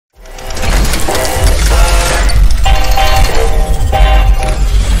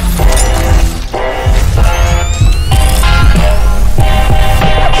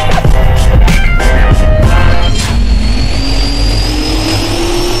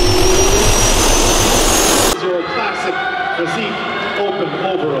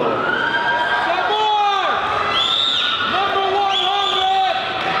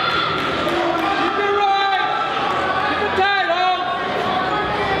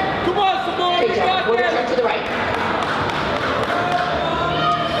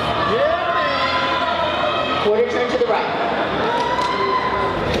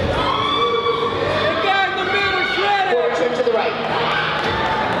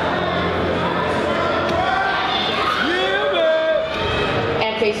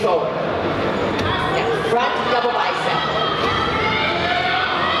forward. Yeah. Front double bicep.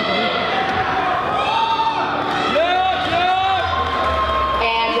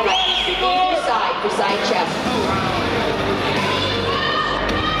 And relax. Either side for side chest.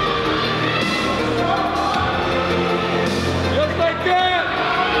 Just like that.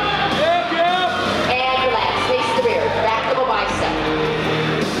 Yep, yep. And relax. Face the rear. Back double bicep.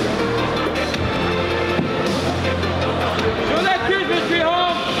 Show that Christmas tree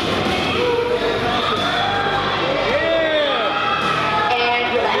home. Yeah. And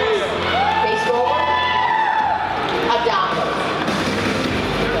relax. Face forward. Abdominals.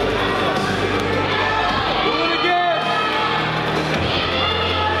 Do it again.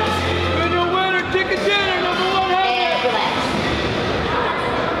 Win your winner, chicken dinner, number 100. And relax.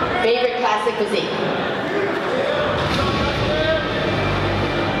 Favorite classic physique.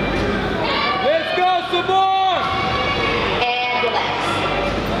 Let's go some more. And relax.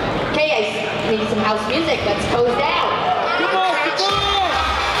 Okay, I need some house music. Let's pose down. Come on, come on.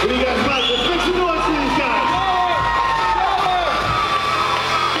 What do you guys like? Let's make some noise for these guys.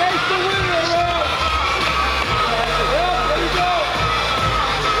 Chase the winner, Rob. Yep, there you go.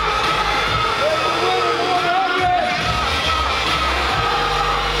 There's the winner, 100.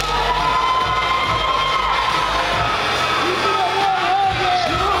 You do it, 100.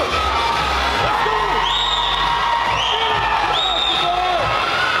 Let's go.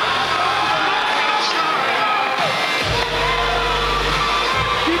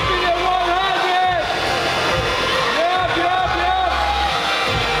 Keeping it 100. Yep, yep, yep.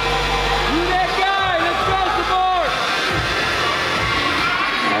 You that guy. Let's go some more.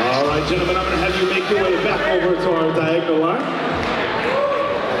 All right, gentlemen, I'm going to have you make your way back over to our diagonal line.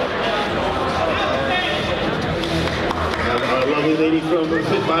 Our lovely lady from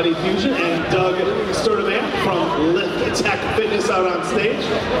Fit Body Fusion and Doug Sturdivant from Lift Tech Fitness out on stage.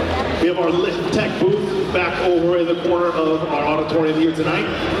 We have our Lift Tech booth back over in the corner of our auditorium here tonight.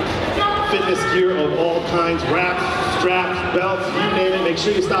 Fitness gear of all kinds, wraps, straps, belts, you name it. Make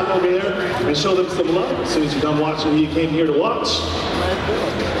sure you stop over there and show them some love as soon as you're done watching who you came here to watch.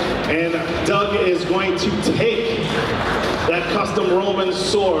 And Doug is going to take that custom Roman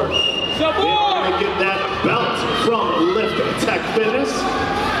sword. Some We are going more. to get that belt from Lift Tech Fitness.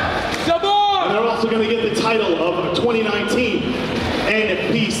 Some more. And they're also going to get the title of 2019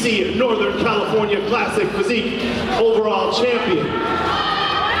 NPC Northern California Classic Physique Overall Champion.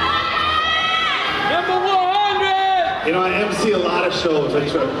 Number 100. You know, I MC a lot of shows. I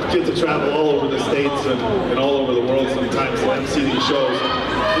get to travel all over the states and all over the world sometimes to MC these shows.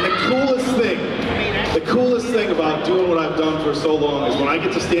 And the coolest thing about doing what I've done for so long is when I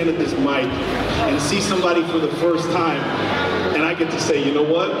get to stand at this mic and see somebody for the first time, and I get to say, you know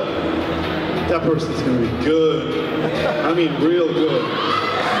what? That person's gonna be good. I mean, real good.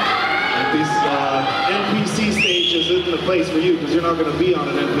 And this NPC stage isn't the place for you because you're not gonna be on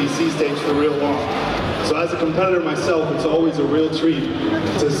an NPC stage for real long. So as a competitor myself, it's always a real treat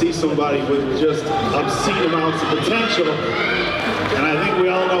to see somebody with just obscene amounts of potential. And I think we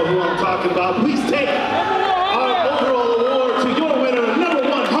all know who I'm talking about. Please take